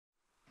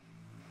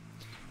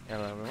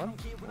Hello everyone,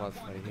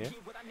 WyldFyr here,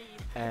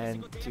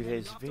 and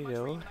today's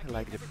video,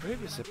 like the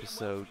previous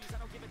episode,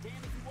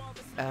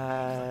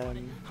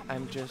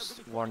 I'm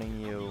just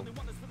warning you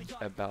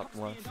about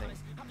one thing.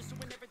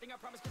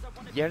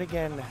 Yet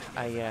again,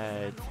 I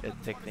had a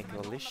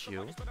technical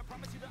issue,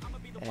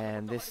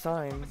 and this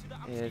time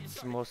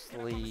it's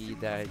mostly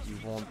that you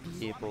won't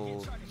be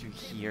able to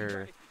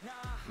hear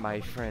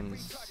my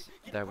friends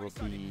that will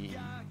be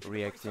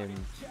reacting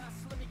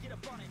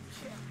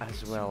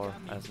as well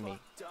as me.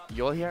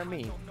 You'll hear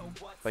me,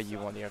 but you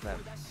won't hear them.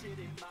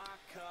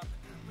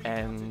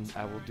 And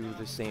I will do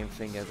the same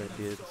thing as I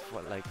did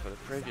for the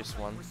previous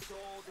one.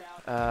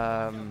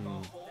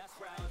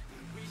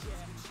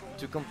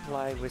 To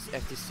comply with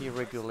FTC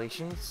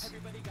regulations,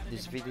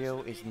 this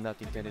video is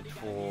not intended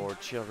for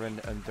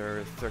children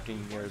under 13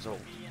 years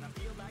old.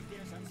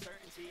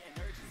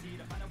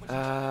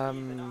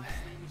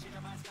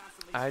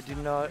 I do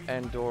not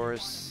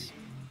endorse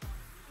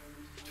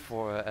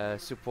for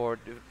support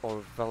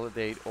or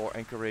validate or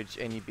encourage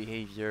any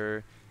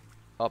behavior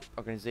of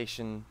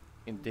organization,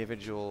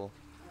 individual,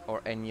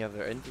 or any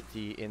other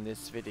entity in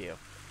this video.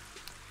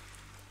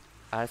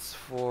 As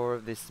for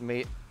the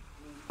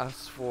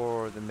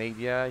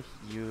media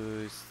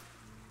used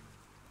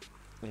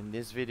in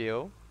this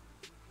video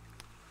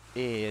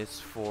is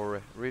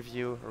for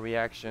review,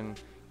 reaction,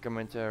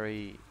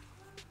 commentary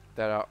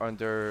that are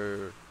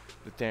under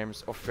the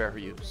terms of fair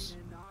use.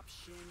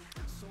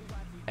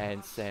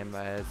 And same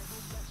as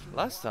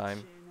last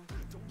time,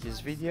 this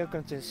video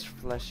contains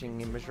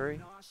flashing imagery,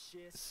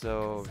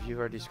 so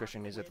viewer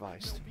discretion is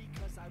advised.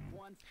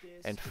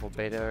 And for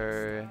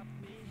better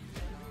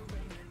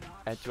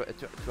to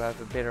have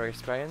a better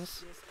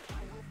experience,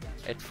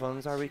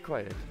 headphones are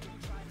required.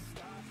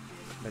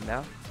 But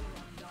now,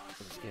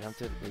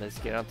 let's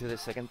get on to the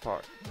second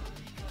part.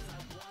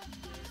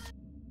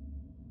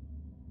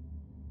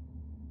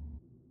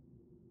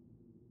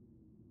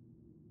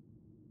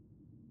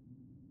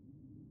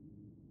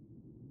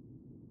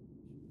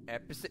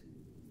 Episode.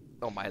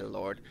 Oh my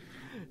lord!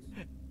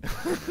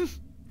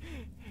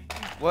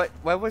 What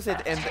was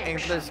it?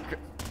 Endless.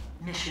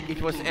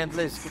 It was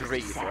Endless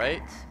Greed,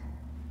 right?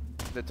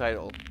 The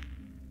title.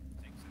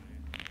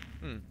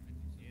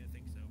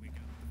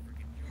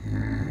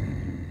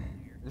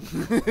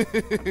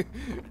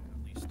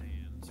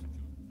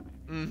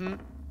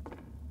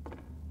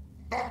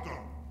 Doctor!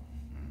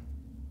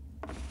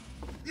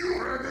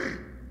 You ready?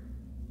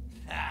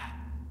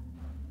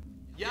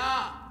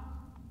 Yeah!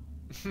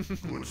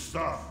 Good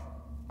stuff.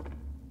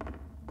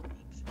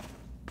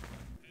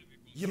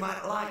 You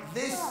might like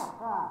this.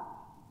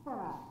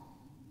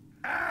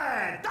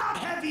 Don't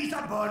heavy's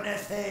a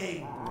bonus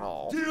thing.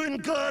 Oh. Doing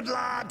good,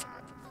 lad.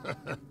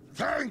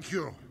 Thank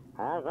you.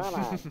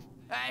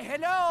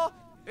 Hello!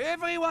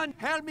 Everyone,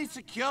 help me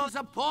secure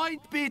the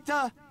point,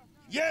 Peter!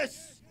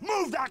 Yes,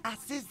 move that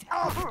asses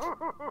up.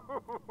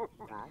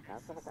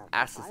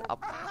 Asses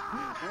up.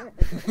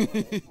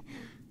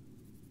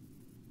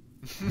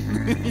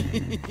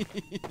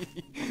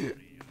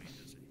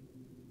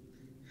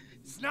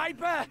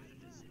 Sniper!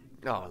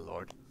 Oh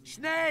lord.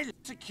 Schnell!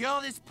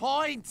 Secure this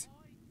point!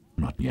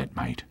 Not yet,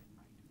 mate.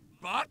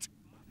 But?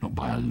 Not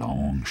by a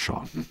long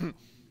shot.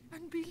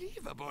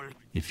 Unbelievable.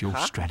 If your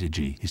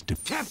strategy is to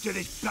Capture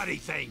this bloody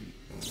thing.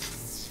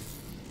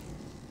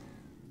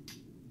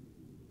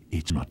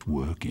 it's not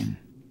working,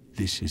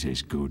 this is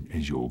as good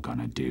as you're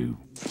gonna do.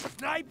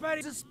 Sniper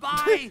is a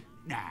spy!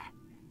 Nah.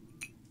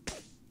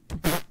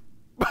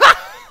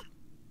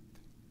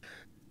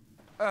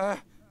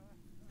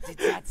 Did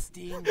that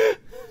sting?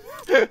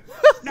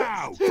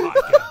 Now,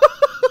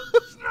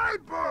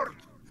 Sniper!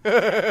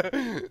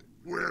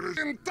 Where is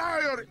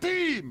entire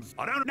teams?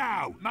 I don't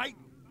know, mate.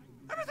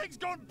 Everything's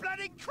gone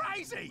bloody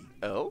crazy!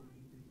 Oh?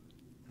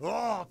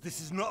 Oh, this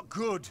is not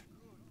good.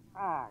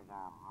 I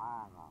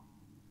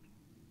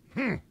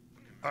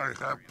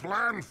have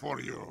plan for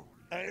you.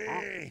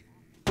 Hey.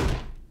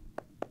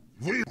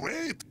 We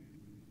wait.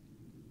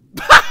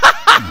 That's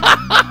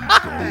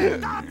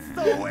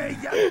the way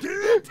you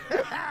do it!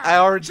 I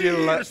already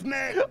Cheers,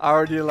 mate.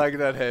 like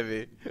that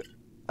heavy.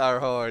 I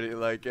already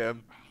like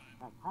him.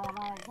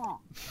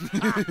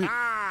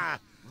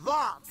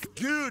 That's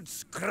good,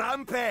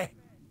 Scrumpy!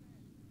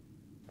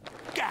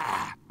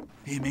 Gah!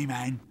 Hear me,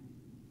 man?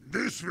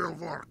 This will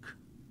work.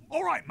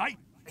 All right, mate.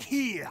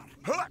 Here.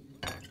 Huh.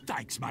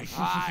 Thanks, mate.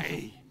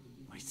 Aye.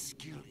 My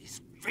skill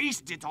is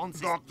feasted on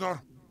this.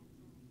 Doctor,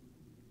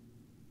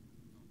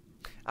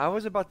 I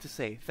was about to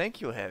say thank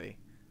you, heavy.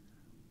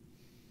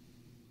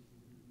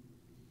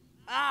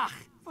 Ach,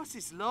 was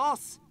ist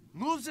los?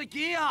 Move the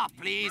gear,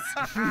 please.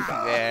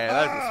 Yeah,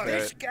 that's the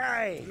This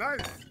spirit. guy.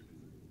 nice.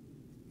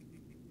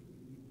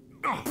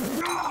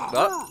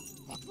 Oh,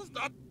 What was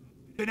that?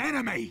 An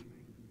enemy!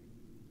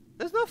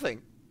 there's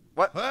nothing.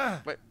 What? Huh?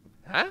 Wait,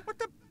 huh? What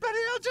the bloody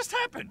hell just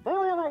happened?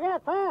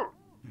 Now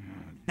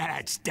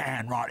that's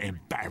downright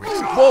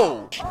embarrassing.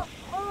 Whoa!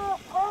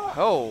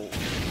 Oh.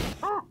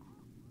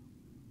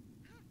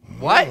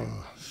 What?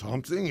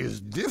 Something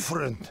is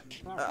different.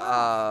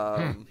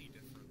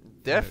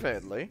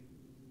 Definitely.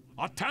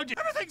 I told you,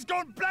 everything's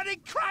gone bloody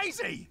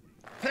crazy!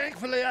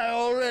 Thankfully, I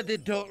already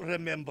don't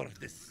remember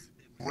this.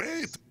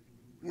 Wait!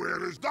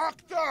 Where is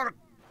Doctor?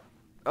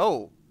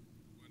 Oh.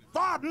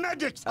 The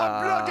medic's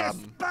a bloody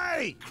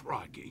spy!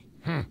 Crikey.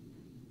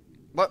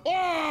 What?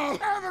 Oh,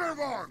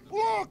 everyone!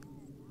 Look!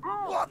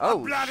 What Oh,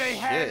 the bloody shit.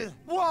 hell?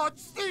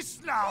 What's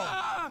this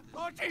now?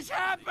 What is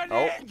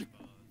happening?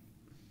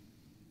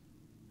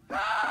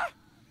 Oh.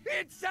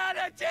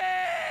 Insanity!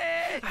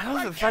 I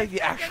love the fact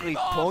he actually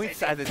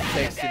points at the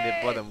text in the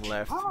bottom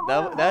left.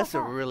 That's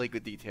a really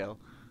good detail.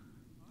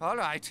 All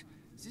right,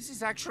 this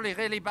is actually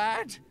really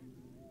bad.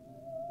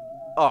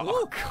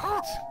 Oh,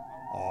 God.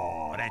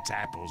 Oh, that's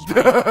apples.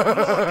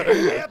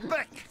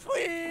 Epic!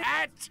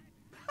 At!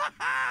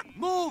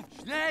 Move,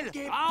 schnell!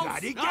 Auf,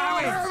 Bloody raus!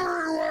 going!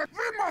 Everyone,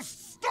 we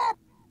must stop!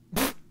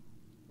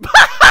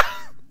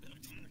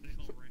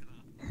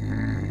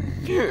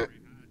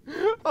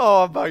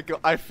 Oh my God,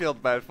 I feel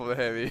bad for the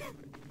heavy.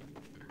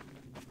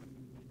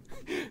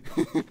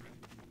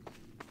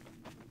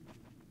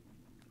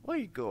 Where are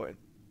you going?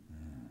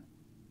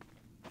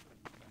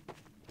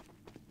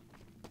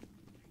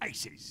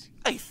 Aces.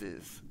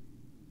 Aces.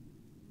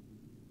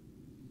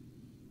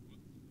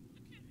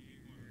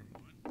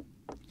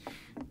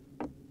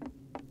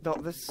 No,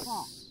 this.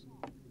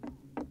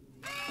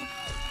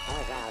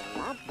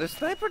 The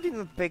sniper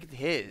didn't pick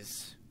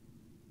his.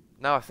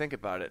 Now I think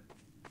about it.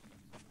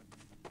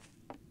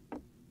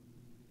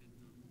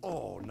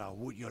 Oh, now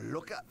would you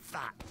look at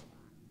that?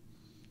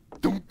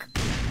 Dunk.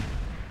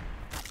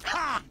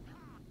 Ha!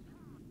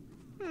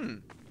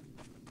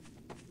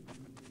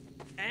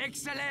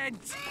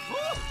 Excellent!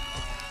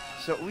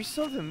 So we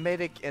saw the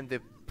medic and the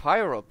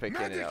pyro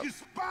picking it Medic up. is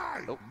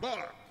spy! Oh.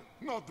 But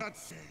not that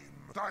same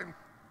time.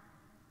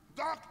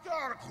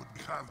 Doctor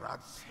could have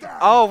that stand.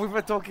 Oh, we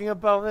were talking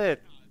about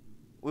it.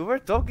 We were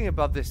talking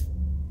about this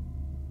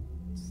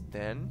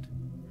stand.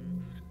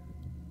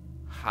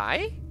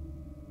 Hi?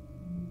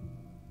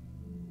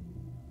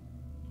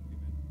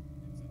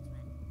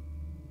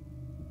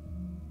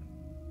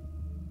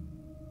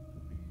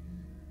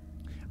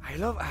 I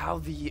love how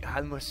the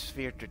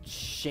atmosphere to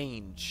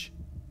change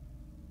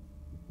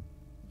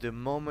the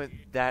moment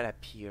that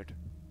appeared.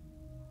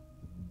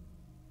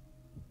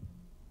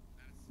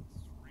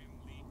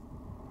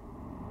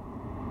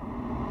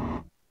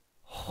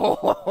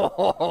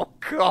 Oh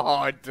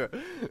God! If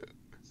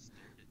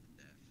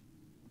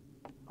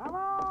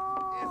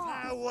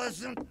I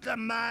wasn't the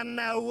man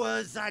I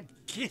was, I'd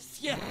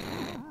kiss you.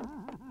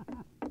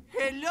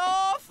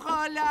 Hello,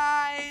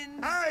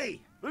 Fräulein!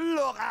 Hey!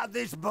 Look at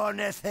this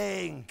bonny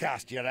thing!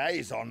 Cast your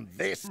eyes on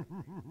this.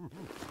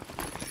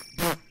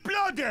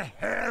 Bloody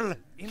hell!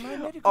 In my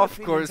medical Of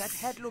opinion, course. that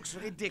head looks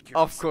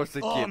ridiculous. Of course,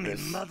 the Oh, kid me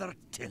is. mother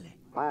Tilly.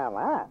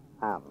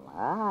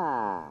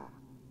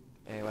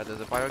 Hey, what does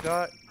the pyro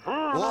got?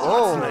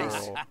 Oh,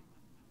 that's nice.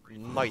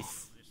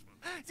 Nice.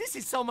 This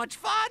is so much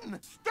fun!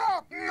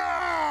 Stop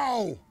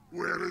now!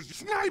 Where is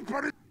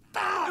sniper?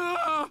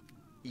 Ah!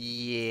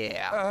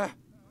 Yeah.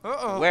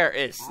 Uh-oh. Where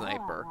is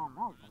Sniper?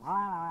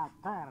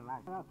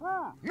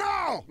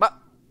 No! But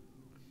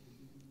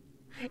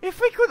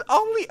if we could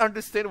only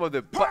understand what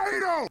the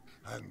Pyro!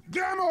 And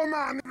Demo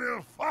Man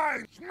will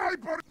find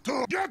sniper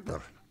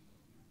together.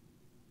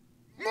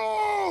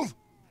 Move!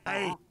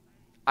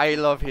 I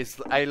love his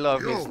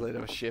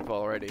little ship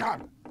already.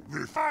 Come,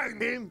 we find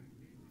him.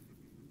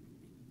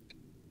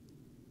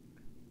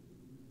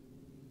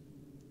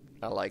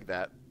 I like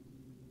that.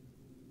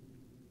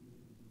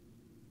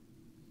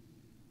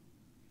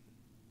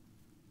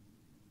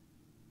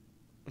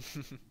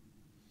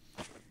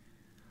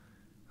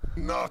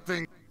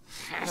 Nothing.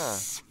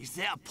 Yes. Is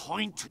there a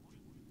point?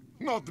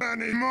 Not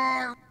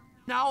anymore.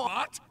 Now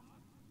what?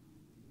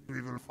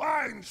 We will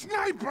find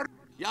sniper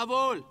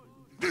Jawohl.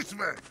 this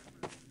way.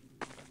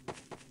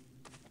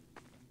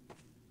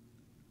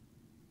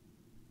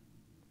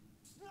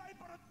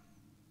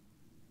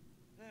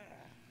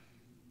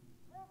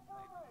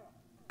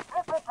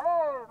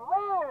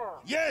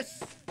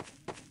 Yes.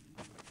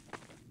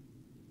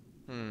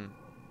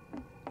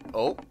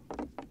 Oh.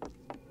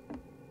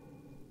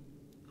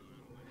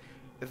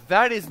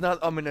 That is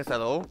not ominous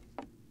at all.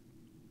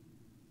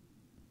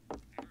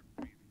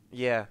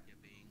 Yeah.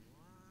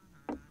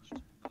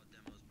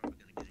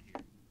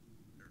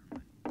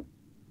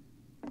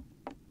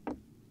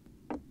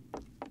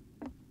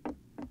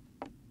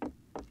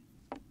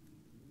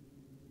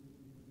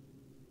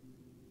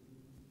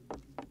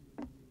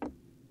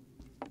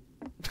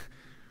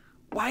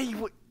 Why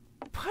would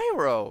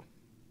Pyro?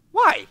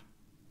 Why?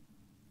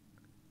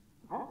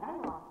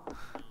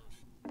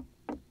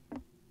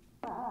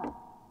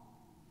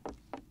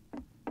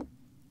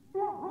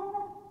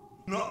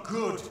 Not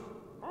good.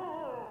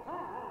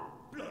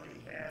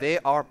 They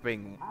are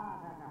being...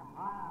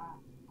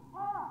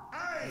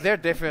 They're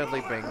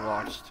definitely being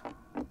watched.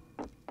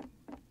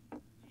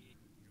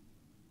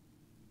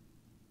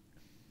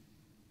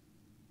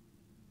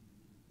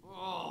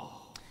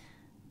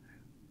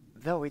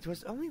 Though it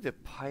was only the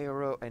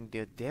Pyro and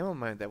the Demo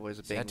Man that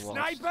was being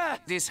watched. Sniper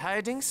is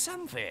hiding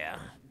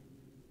somewhere.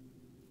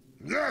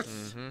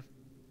 Yes!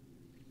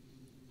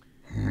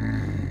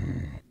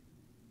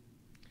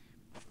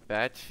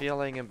 Bad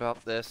feeling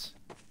about this.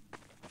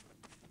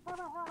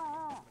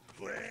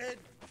 We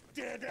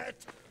did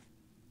it!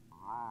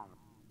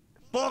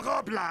 Buck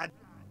up, lad!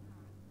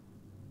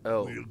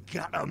 Oh. We'll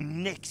get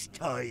him next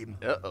time.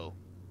 Uh-oh.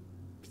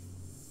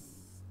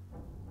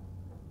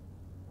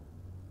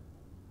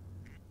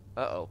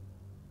 Uh-oh.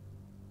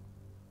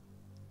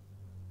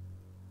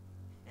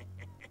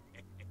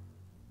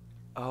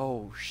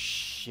 Oh,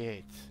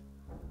 shit.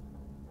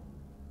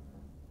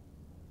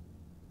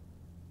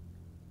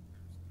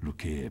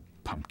 Look here,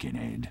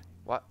 Pumpkinhead.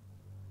 What?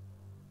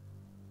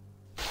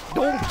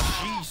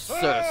 Oh,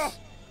 Jesus!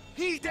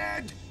 He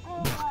dead!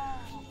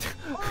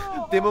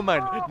 Demo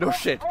man, no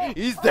shit,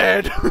 he's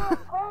dead!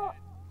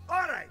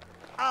 Alright,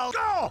 I'll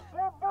go!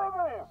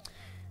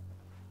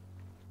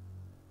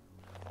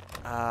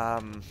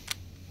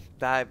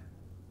 That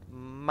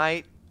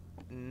might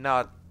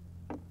not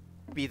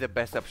be the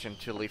best option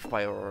to leave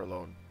Pyro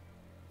alone.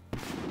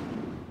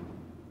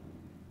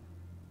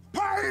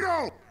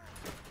 Pyro!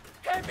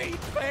 Heavy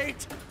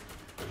fate!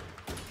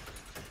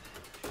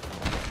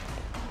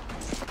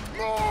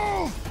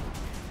 Move!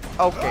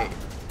 Okay.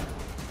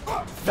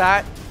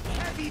 That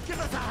Heavy, give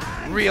us a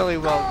hand! really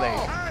well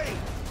made. Hey!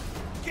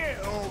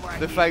 Get over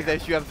The here! fact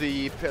that you have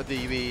the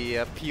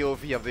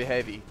POV of the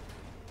heavy.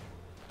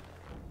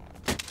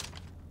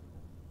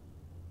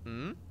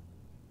 Hmm?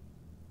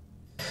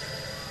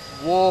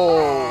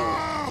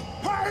 Whoa!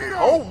 Pyro!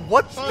 Oh,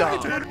 what's I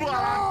that? did what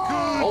I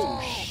could!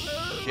 Oh,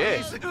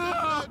 shit.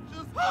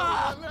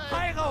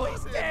 Pyro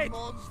is dead!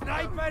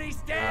 Sniper is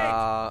dead!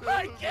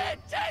 I can't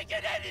take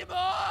it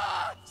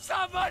anymore!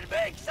 Someone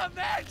make some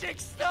magic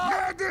stuff!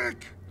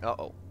 Medic!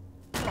 Uh-oh.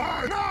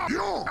 I know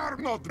you are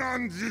not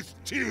on this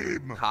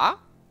team! Huh?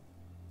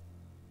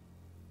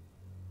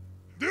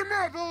 The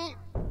medal!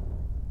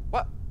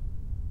 What?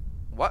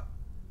 What?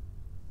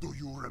 Do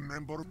you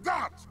remember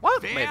that?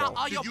 What Where medal?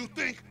 are Do you? you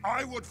think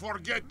I would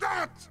forget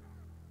that?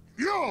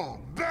 You,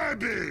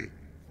 baby,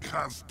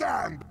 can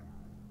stand.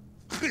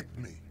 Hit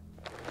me.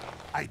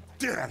 I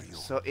dare you.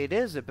 So it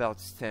is about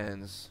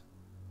stands.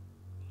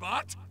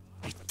 But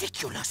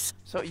ridiculous!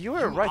 So you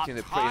were right in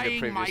the Trying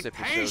previous my episode.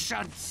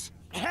 patience.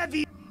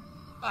 Heavy.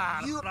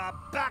 You're a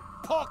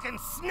back-poking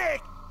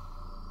snake.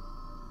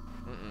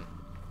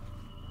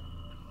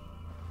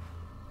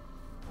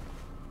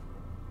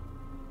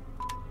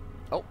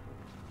 Oh.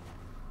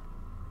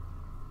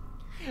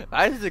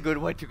 That is a good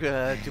way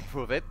to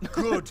prove it.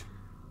 Good.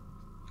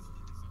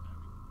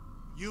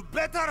 You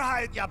better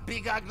hide, you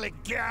big ugly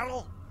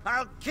girl.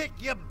 I'll kick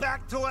you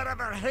back to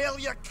whatever hell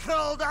you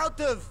crawled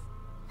out of.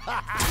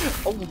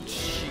 Oh,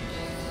 jeez.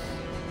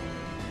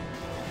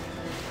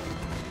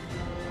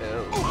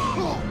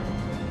 Oh.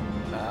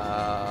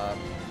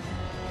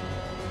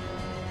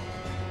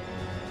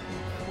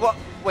 What?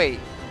 Wait.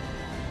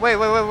 Wait.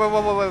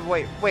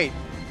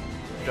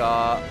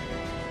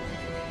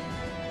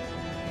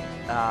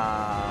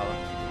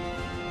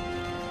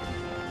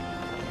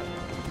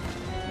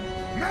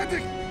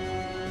 Medic!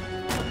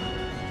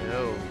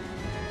 No.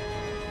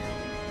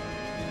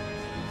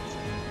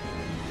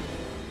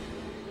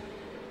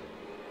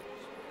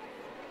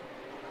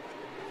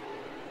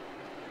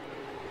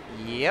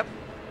 Yep.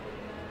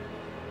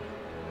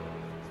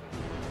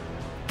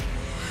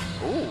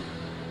 Ooh.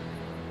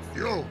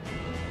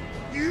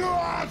 You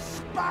are a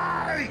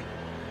spy!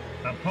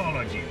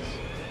 Apologies.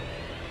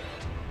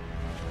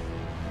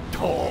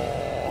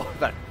 Oh,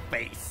 that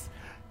face.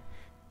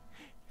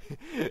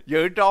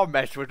 You don't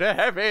mess with the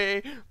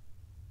heavy.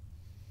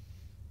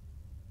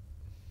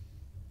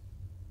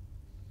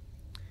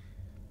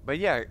 But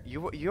yeah,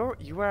 you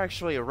were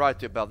actually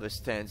right about the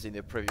stands in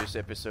the previous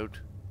episode.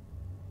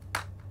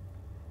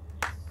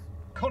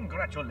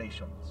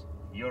 Congratulations.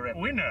 You're a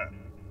winner.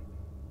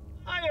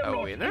 I am A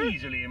not winner?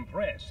 easily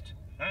impressed,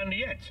 and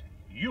yet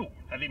you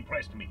have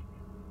impressed me.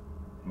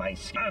 My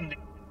stand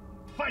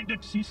fighter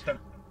system.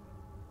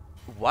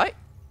 What?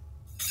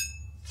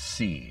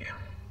 See.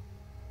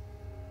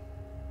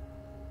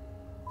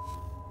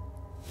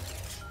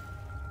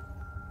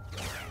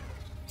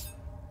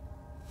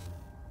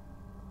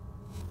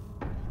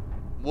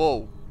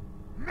 Whoa.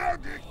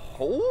 Medic!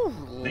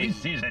 Holy.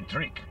 This is a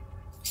trick.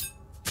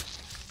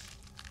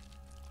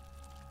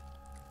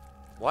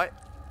 What?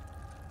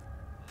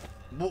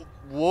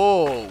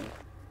 Whoa.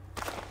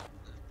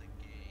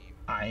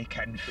 I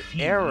can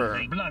feel error.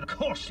 the blood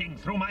coursing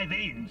through my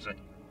veins.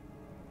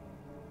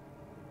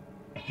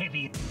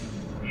 Heavy.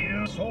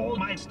 You saw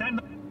my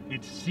stand.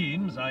 It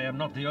seems I am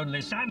not the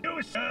only stand.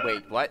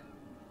 Wait, what?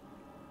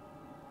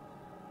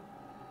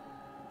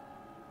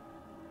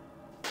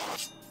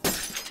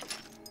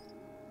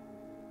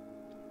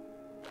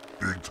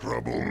 Big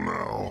trouble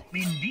now.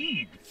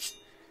 Indeed.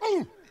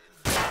 Oh!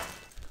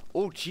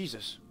 Oh,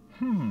 Jesus.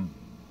 Whew.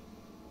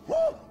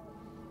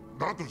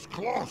 That was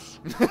close.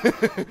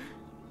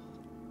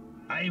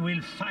 I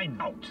will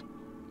find out.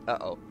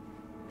 Uh-oh.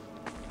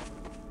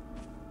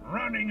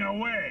 Running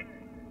away.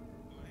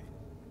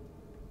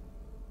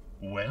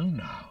 Well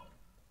now.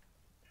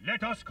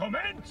 Let us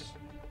commence!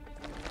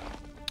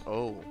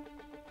 Oh.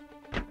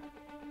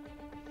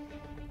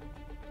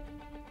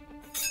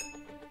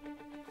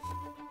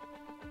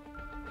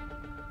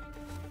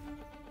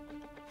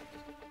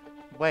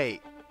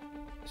 Wait,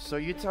 so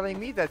you're telling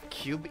me that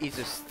cube is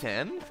a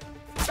stem?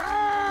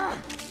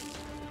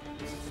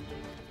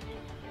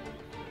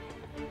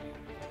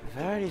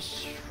 That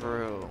is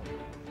true.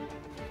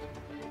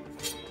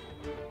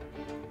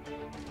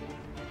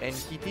 And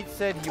he did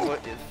said he was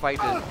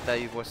that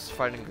he was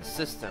fighting the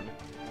system.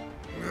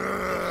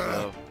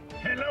 So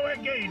Hello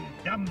again,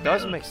 dumbbell.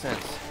 does make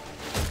sense.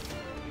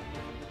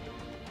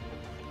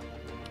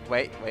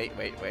 Wait.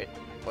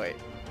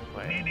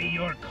 Maybe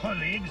your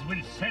colleagues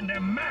will send a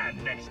man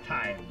next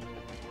time.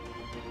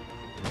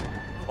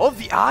 Oh,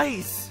 the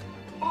eyes!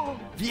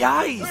 The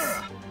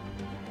eyes!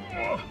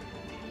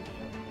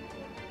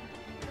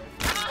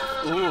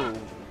 Ooh.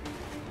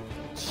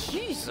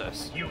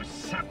 Jesus! You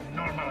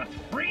subnormal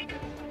freak!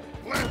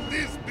 Let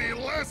this be a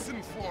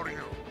lesson for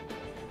you.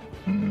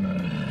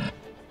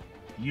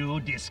 You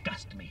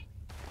disgust me.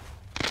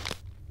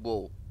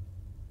 Whoa.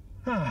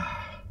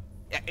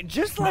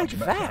 Just like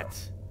that!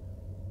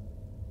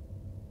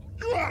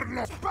 You are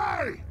no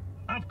spy!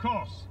 Of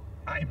course,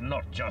 I'm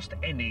not just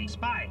any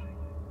spy.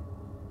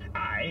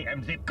 I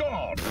am the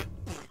god.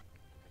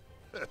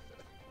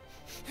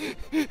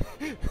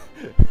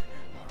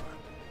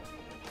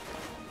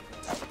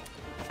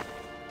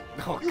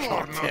 Oh, You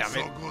are God not damn so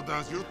it. good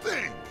as you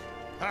think.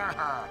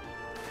 Haha.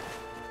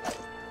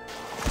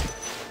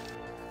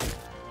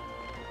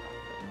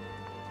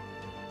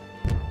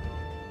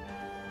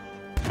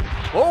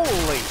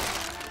 Holy!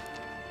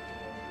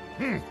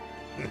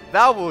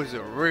 That was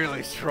a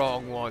really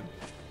strong one.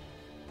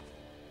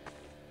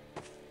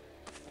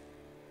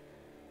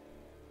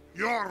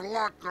 Your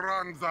luck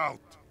runs out.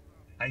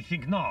 I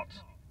think not.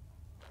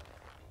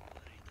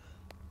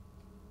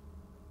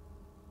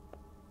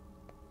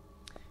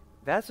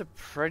 That's a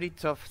pretty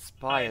tough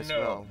spy as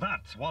well.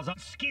 That was a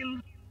skill.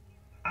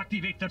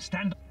 Activated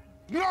stand.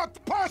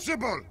 Not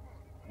possible!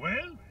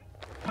 Well,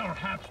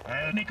 perhaps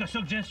I'll make a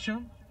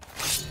suggestion.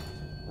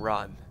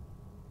 Run.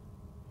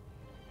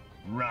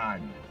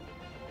 Run.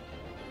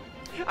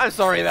 I'm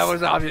sorry, that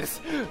was obvious.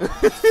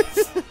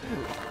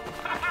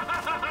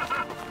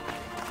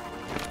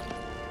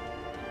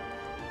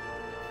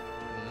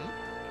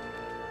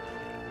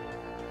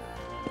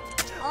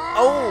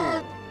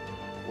 Oh!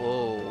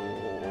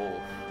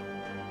 Whoa.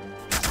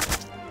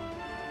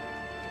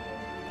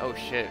 Oh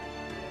shit.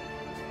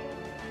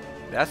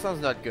 That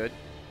sounds not good.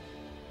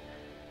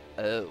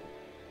 Oh.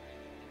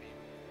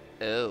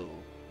 Oh.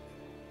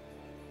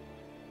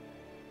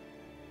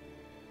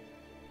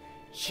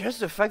 Just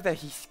the fact that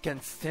he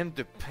can stem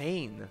the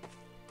pain.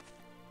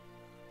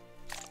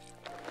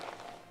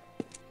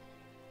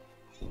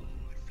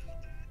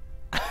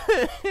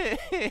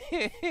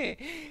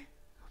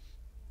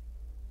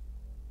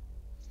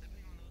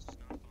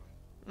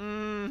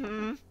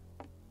 Mm-hmm.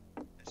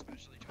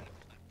 Especially trying to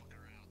pull that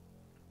fucker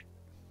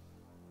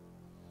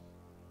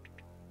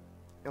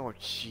out. Oh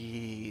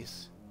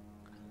jeez.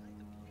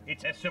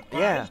 It's a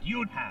surprise Yeah.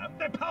 you'd have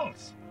the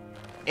pulse.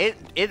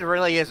 It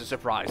really is a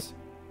surprise.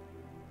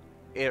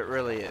 It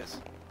really is.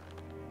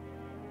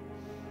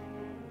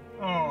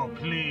 Oh,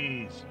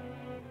 please.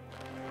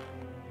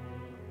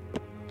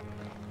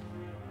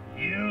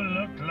 You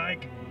look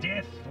like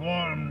death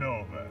warmed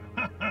over.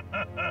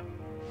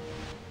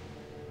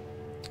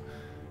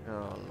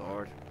 Oh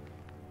Lord.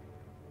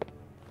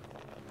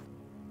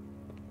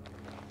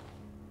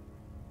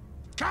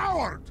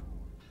 Coward!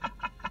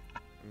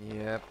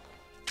 Yep.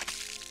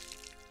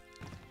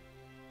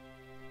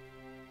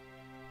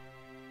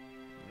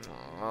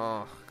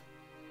 Oh.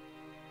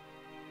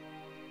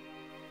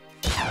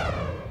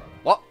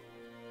 What?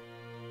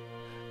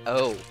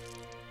 Oh.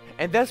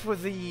 And that's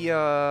with the You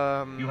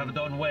have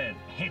done well,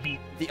 heavy.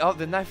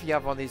 the knife you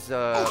have on his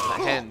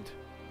hand,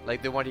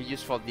 like the one he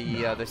used for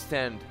the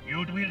stand. You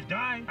will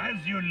die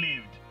as you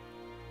lived.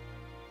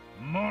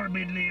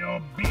 Morbidly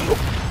obese.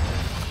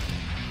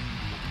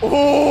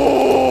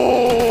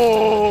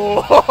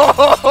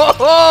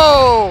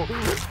 Oh!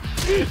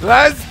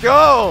 Let's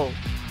go!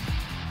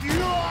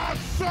 You are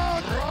so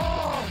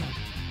wrong!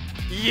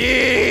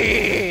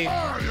 Yeah!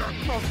 I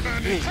am not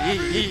any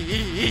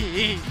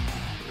heavy.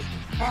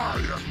 I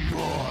am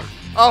more.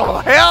 Oh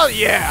hell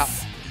yeah!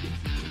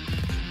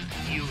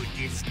 You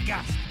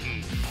disgust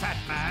me, fat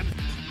man.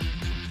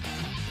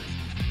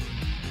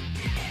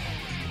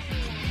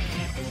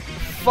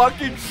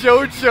 Fucking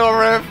JoJo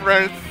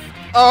reference!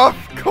 Of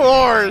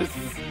course!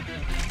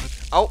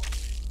 Oh.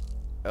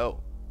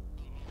 Oh.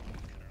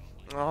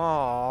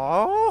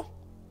 Oh.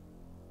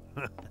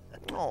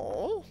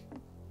 Oh.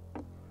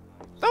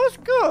 That was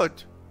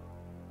good.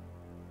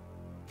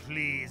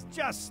 Please,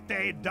 just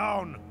stay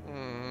down.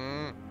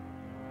 Mm.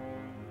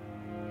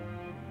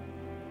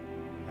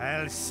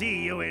 I'll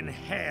see you in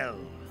hell.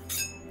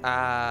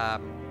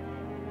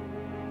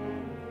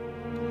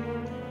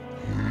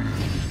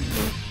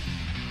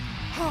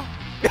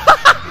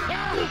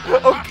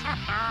 Okay.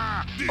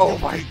 Oh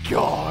my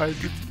god.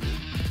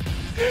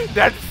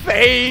 That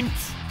feint!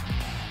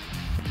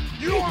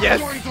 You are Yes.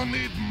 going to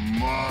need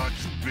much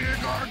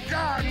bigger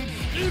guns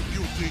if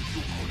you think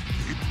you could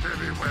keep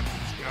heavy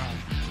weapons down.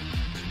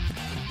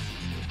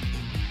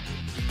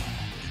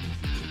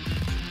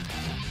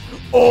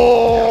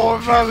 Oh,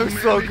 that looks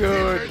so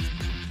good.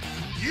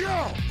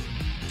 Yo!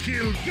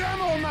 Kill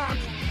Demo Man!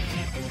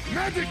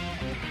 Medic!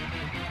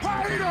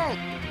 Pyro!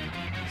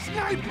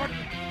 Sniper!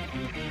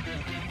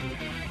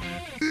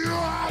 You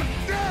are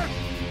dead!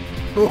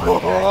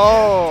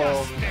 Whoa!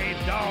 Just stay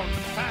down,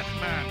 fat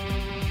man.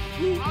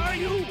 Who are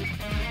you?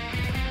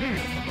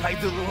 Like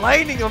the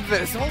lighting of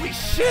this, holy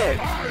shit!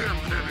 I am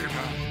Heavy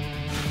Man!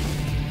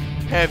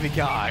 Heavy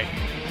guy,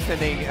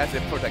 sending as a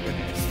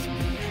protagonist.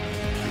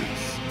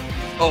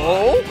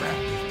 Oh!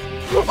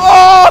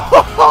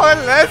 Oh!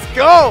 Let's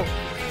go!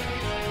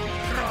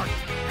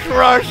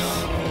 Crush!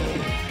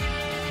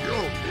 Yo!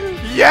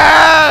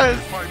 Yes!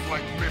 Fight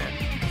like men!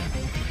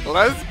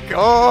 Let's go!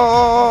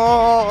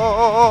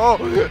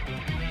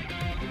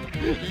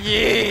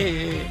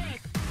 Yeah!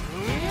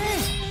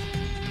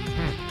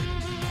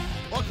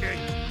 Okay!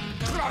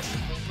 Crush!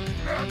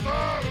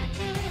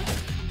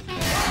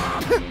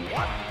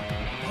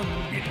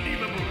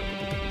 Unbelievable.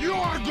 You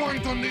are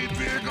going to need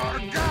bigger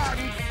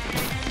guns!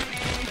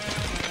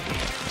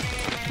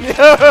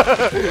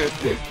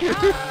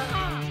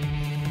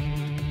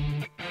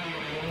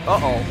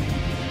 Uh-oh.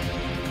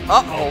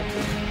 Uh-oh.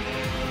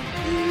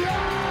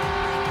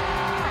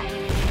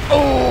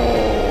 Oh!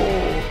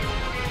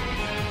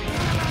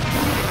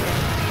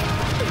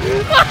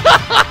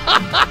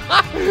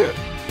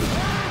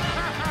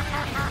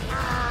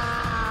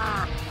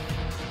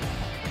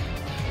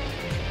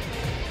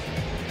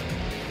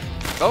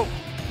 Oh.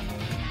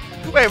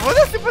 Wait, what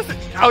is supposed to...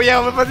 Oh yeah, I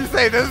was about to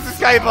say, this is the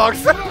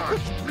skybox.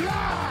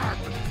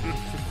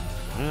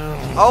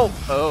 Oh,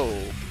 oh.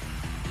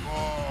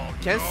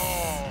 Can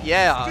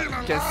yeah,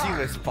 can see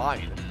the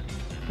spine.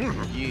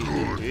 You.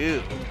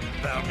 You.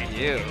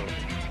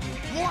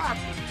 What?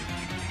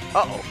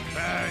 Uh-oh.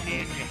 Burn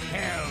in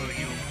hell,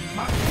 you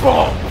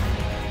Boom!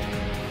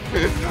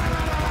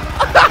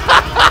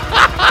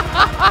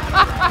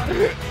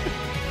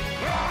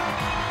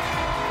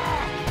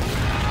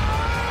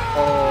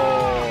 Oh.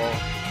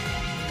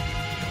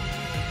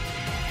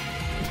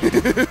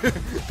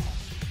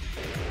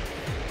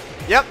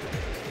 Yep.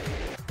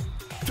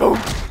 Tunk.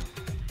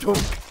 Tunk.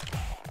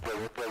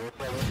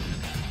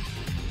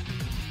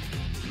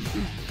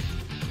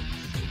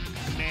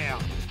 now.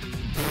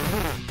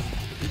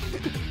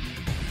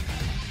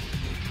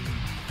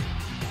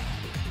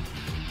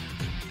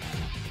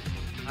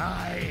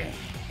 I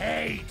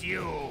hate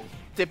you.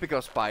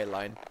 Typical spy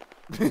line.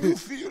 You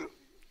feel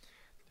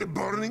the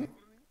burning,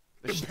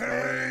 the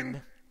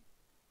pain.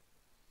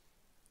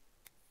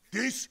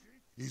 This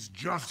is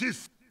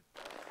justice.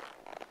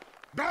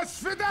 That's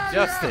Fidelia!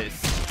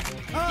 Justice.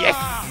 Yes.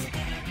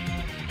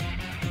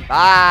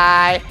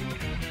 Bye.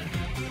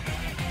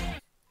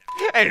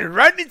 And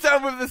right in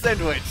time with the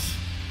sandwich.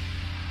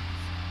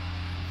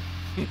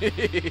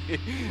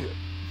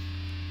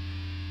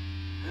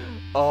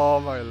 Oh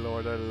my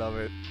lord, I love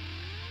it.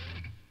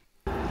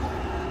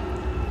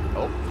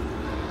 Oh.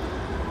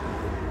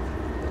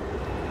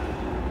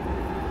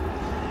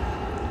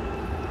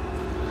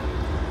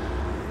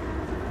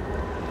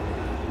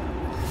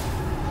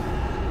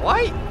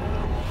 Why?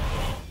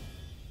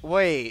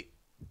 Wait.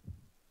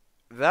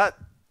 That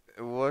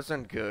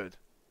wasn't good.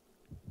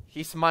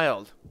 He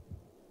smiled.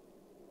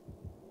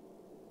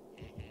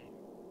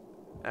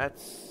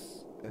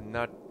 That's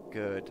not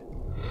good.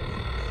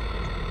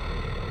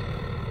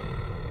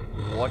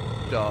 What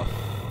the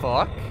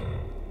fuck?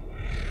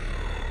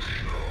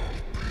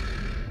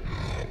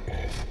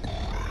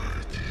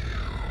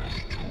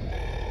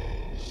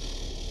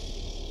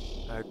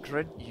 A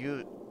great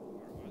you...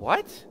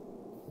 What?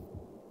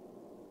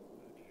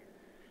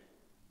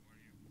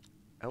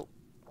 Oh.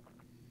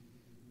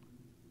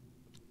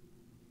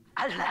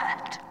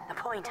 Alert! The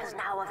point is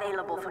now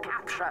available for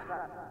capture.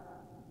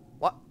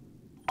 What?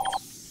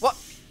 What?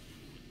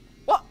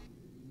 What?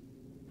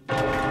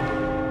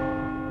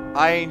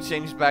 I ain't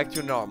changed back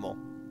to normal.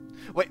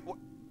 Wait, what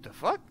the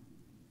fuck?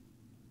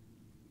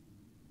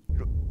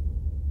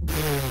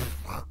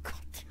 Oh, God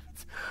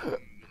damn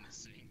it.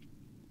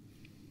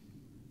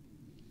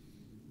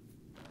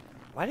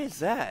 What is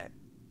that?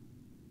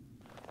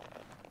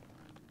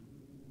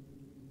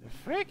 The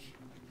frick?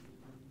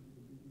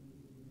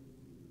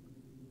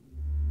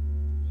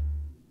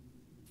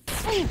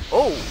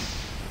 Oh!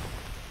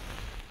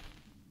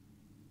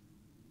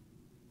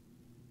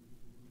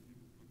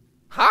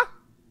 Huh?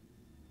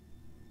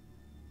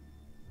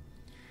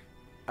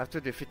 After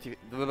defeating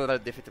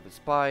the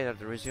spy, and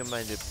the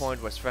resume the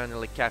point was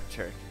finally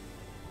captured.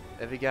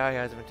 Every guy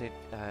has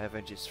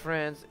avenged his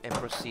friends and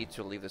proceed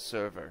to leave the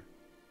server.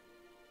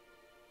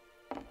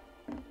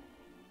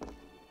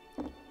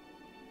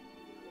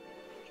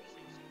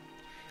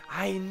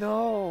 I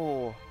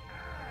know.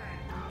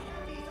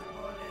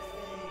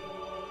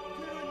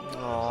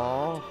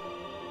 Aww.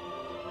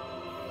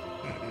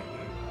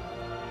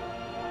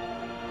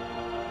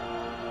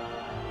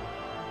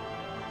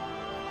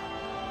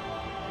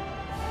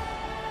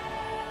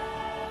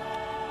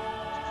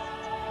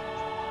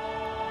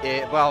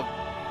 Well,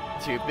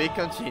 to be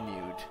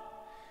continued.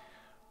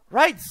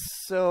 Right,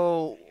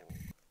 so...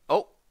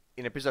 Oh,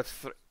 in episode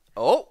 3...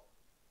 Oh!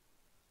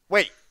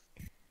 Wait!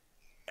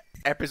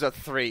 Episode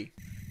 3.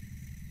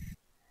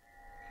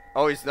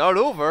 Oh, it's not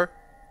over?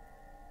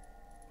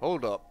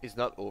 Hold up, it's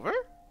not over?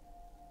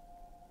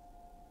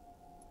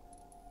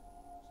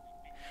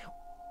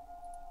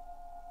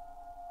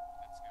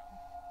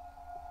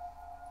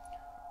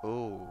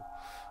 Oh.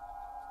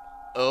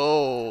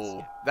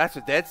 Oh, that's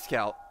a dead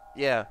scout.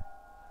 Yeah.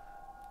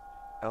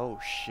 Oh,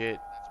 shit.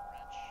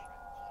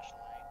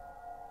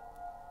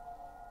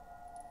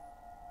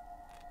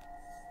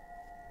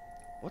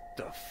 What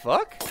the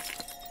fuck?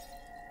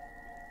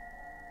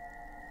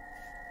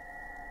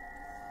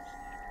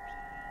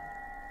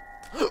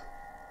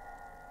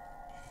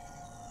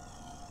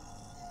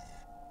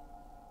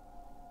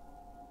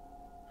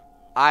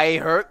 I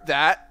heard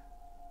that.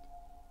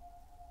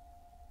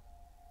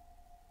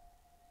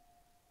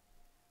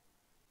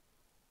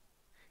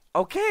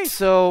 Okay,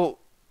 so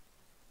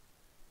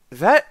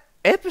that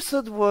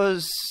episode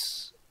was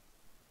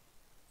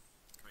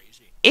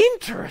Crazy.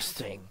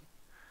 interesting.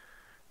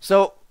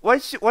 So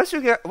what's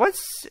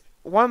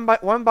one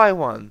by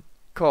one?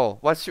 Cole,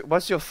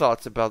 what's your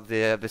thoughts about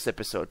this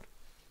episode?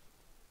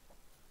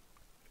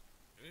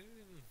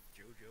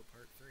 JoJo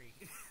Part 3.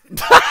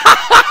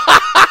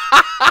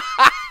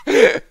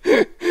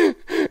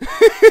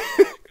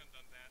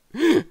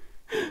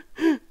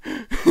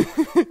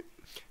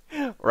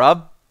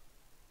 Rob?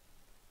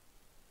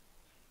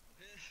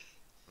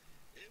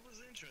 It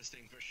was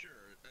interesting for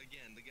sure.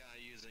 Again, the guy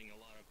using a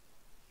lot of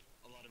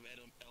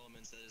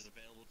elements that is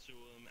available to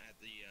him at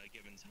the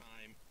given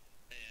time,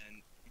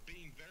 and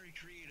being very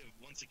creative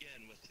once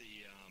again with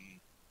the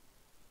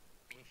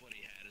with what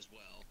he had as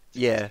well.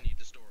 Yeah. To continue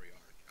the story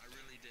arc. I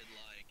really did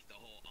like the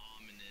whole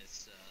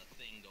ominous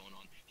thing going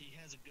on. He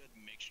has a good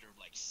mixture of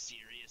like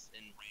serious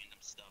and random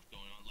stuff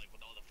going on, like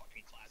with all the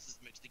fucking classes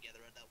mixed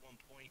together at that one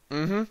point.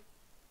 Mm-hmm.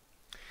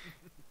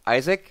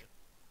 Isaac?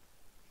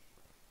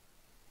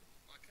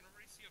 I can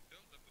already see a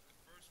build-up with the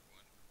first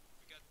one.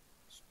 We got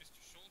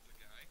Mr. Shoulder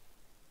guy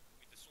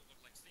with the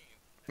shoulder-like thing.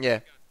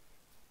 Yeah. We got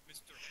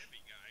Mr.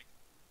 Heavy guy.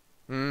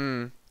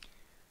 Hmm.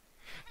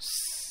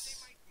 They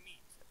might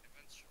meet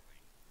eventually.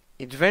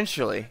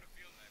 Eventually. I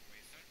feel that way.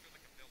 It's not feel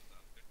like a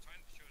build-up. They're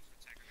trying to show us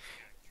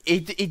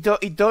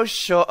protagonist. It does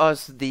show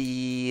us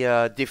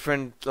the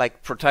different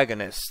like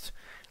protagonists.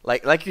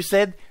 Like you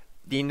said,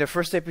 in the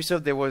first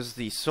episode there was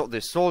the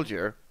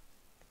soldier,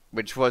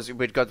 which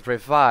got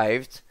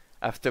revived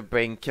after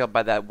being killed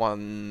by that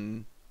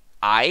one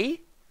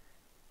eye.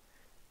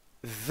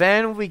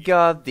 Then we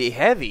got the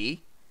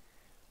heavy,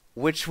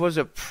 which was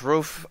a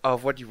proof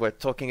of what you were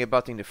talking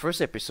about in the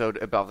first episode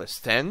about the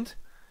stand.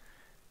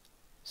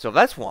 So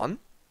that's one.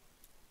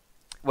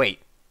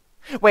 Wait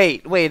a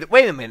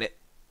minute.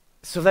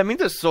 So that means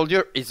the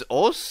soldier is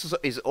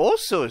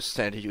also a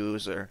stand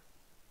user.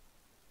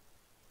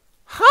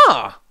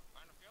 Huh.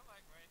 Feel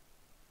like, right?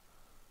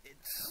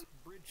 It's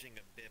bridging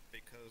a bit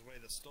because the way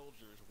the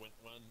soldiers went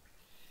when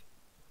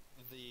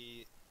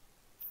the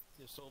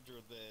soldier,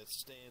 the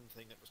stand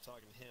thing that was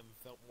talking to him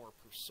felt more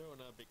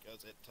persona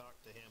because it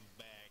talked to him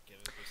back and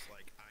it was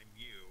like, I'm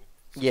you.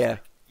 So Yeah.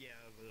 like, yeah,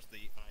 there's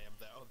the I am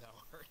thou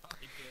art I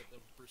bit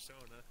of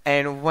persona.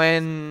 And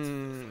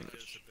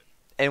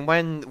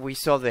when we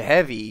saw the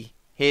heavy,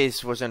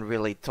 his wasn't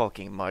really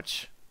talking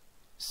much.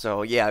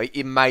 So yeah,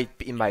 it might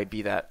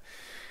be that.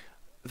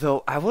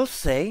 Though I will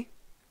say,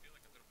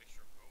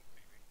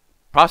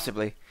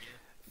 possibly.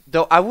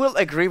 Though I will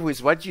agree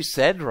with what you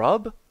said,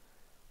 Rob.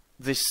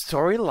 The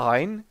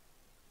storyline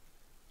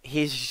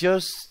is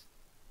just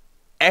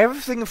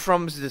everything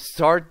from the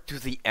start to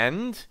the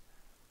end.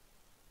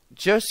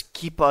 Just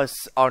keep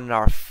us on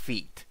our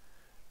feet.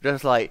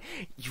 Just like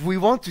we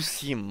want to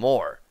see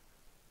more.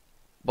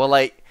 But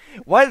like,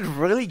 what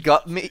really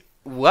got me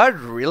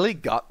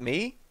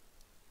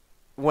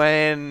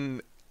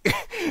when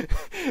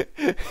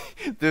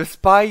the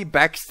spy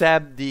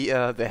backstabbed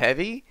the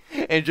heavy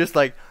and just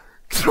like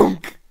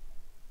thunk,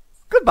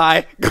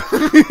 goodbye.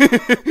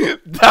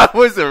 That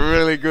was a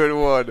really good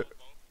one.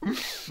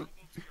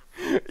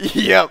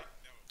 Yep.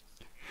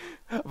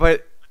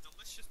 But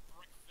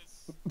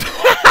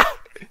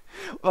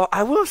well,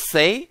 I will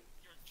say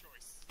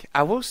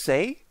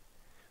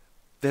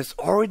there's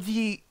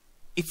already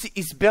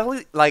it's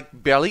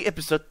barely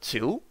episode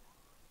 2.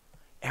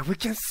 And we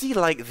can see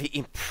like the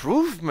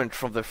improvement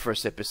from the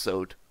first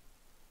episode.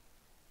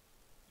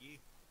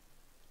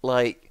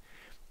 Like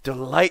the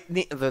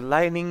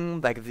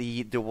lighting, like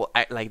the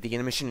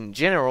animation in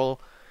general,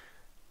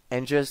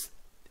 and just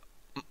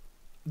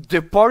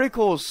the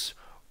particles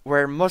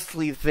were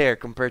mostly there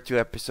compared to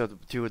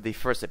the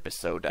first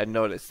episode. I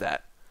noticed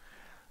that,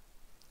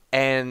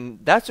 and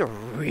that's a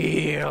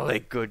really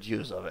good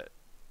use of it.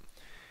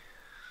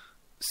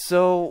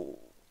 So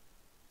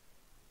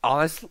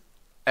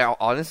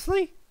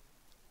honestly,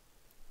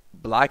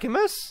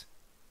 Blackimus,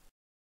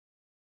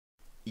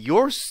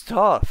 your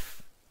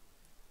stuff,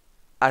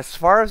 as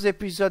far as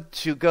episode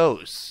 2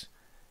 goes,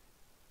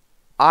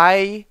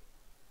 I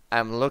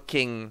I'm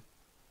looking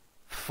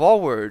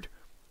forward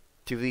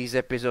to these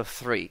episode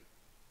 3.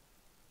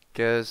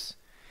 Because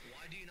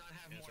Why do you not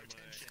have more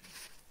attention?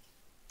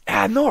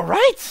 I know,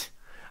 right?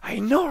 I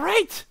know,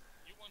 right?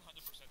 You 100%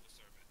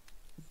 deserve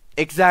it.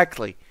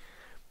 Exactly.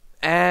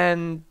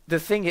 And the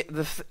thing,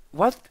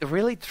 what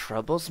really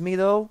troubles me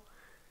though,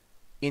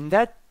 in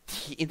that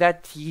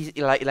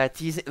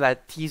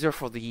teaser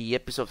for the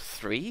episode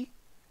 3,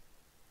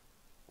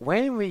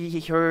 when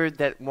we heard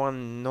that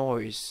one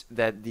noise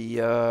that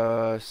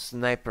the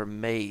sniper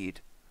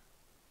made,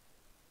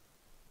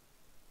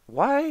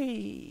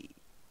 why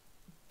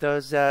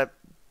does that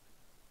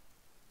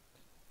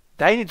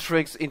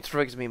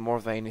intrigues me more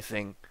than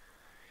anything?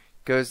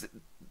 Because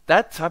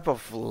that type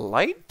of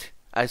light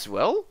as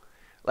well,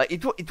 like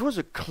it was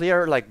a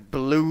clear like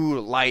blue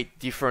light,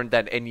 different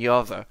than any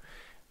other,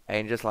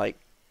 and just like,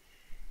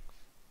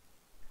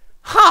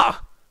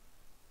 ha,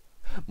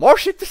 more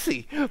shit to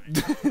see. I really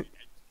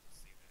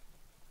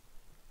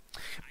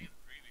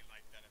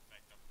like that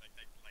effect of like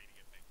that lighting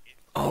effect.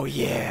 Oh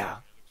yeah.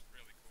 It looks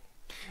really cool.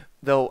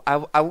 Though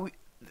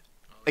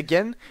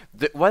again,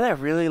 what I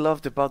really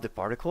loved about the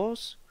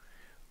particles,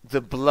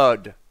 the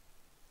blood,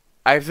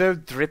 either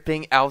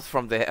dripping out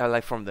from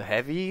the from the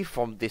heavy,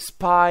 from the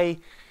spy,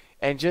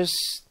 and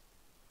just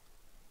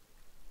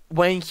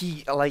when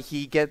he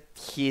get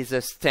his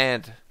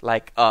stand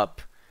like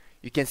up,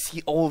 you can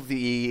see all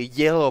the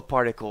yellow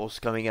particles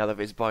coming out of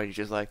his body,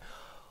 just like,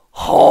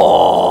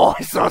 oh,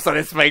 it's so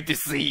satisfying to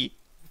see.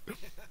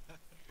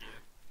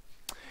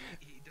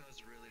 He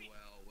does really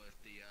well with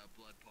the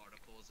blood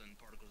particles and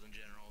particles in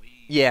general.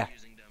 He's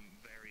using them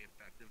very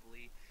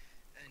effectively.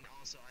 And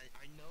also,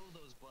 I know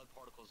those blood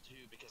particles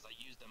too because I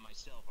use them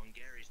myself on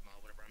Gary's mod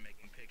whenever I'm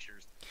making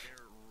pictures.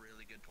 They're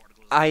really good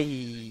particles.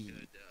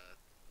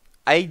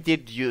 I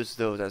did use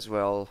those as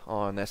well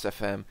on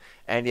SFM,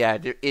 and yeah,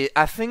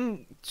 I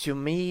think to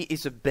me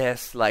it's the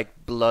best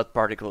like blood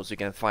particles you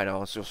can find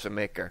on Social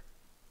Maker,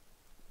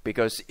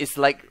 because it's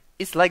like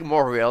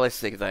more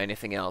realistic than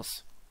anything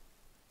else.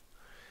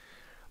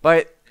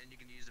 But and you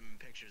can use them in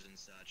pictures and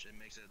such. It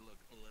makes it look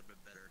a little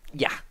bit better.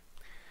 yeah,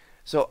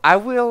 so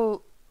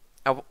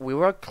we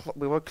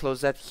will close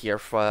that here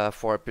for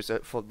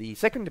the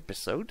second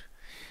episode.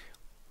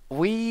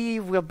 We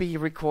will be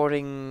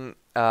recording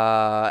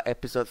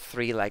episode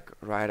 3 like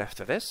right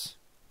after this.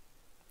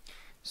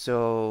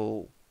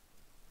 So,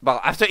 well,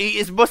 after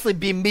it's mostly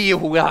be me who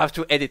will have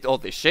to edit all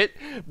this shit.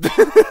 But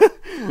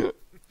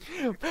We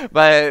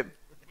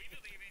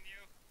believe in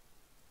you.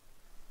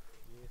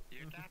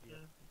 You're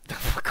doctor.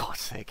 for God's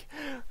sake.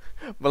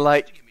 But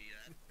like, Give me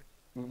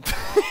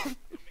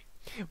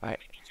right,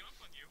 Make me jump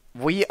on you.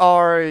 we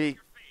are. Your face.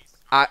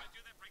 I'm gonna do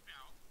that right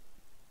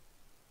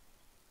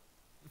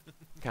now.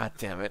 God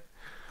damn it!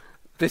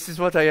 This is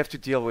what I have to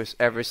deal with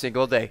every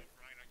single day.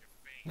 Right on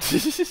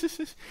your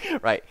face.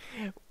 Right.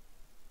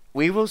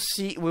 We will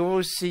see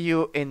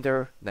you in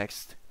the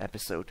next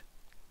episode.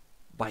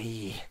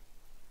 Bye.